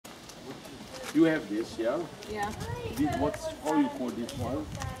You have this, yeah? Yeah. How you call this one?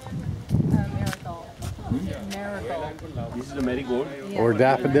 Marigold. Marigold. This is a marigold. Yeah. Or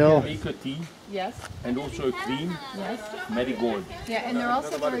daffodil. Make a tea Yes. and also a cream. Yes. Marigold. Yeah, and they're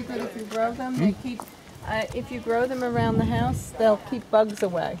also very good if you grow them. They keep, if you grow them around the house, they'll keep bugs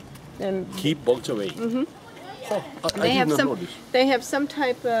away. And Keep bugs away. Mhm. Oh, I they did have not some. know this. They have some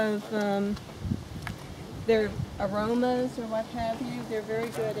type of their aromas or what have you. They're very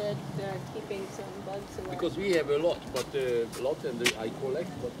good at keeping some bugs away. Because we have a lot, and I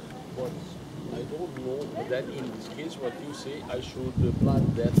collect, but I don't know that in this case what you say, I should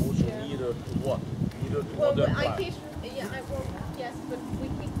plant that also nearer to what? Nearer to other plants. Yes, but we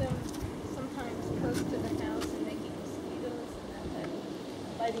keep them sometimes close to the house and they keep mosquitoes and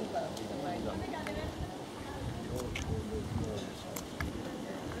biting bugs away.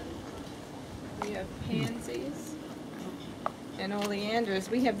 We have pansies and oleanders.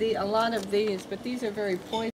 We have a lot of these, but these are very poisonous.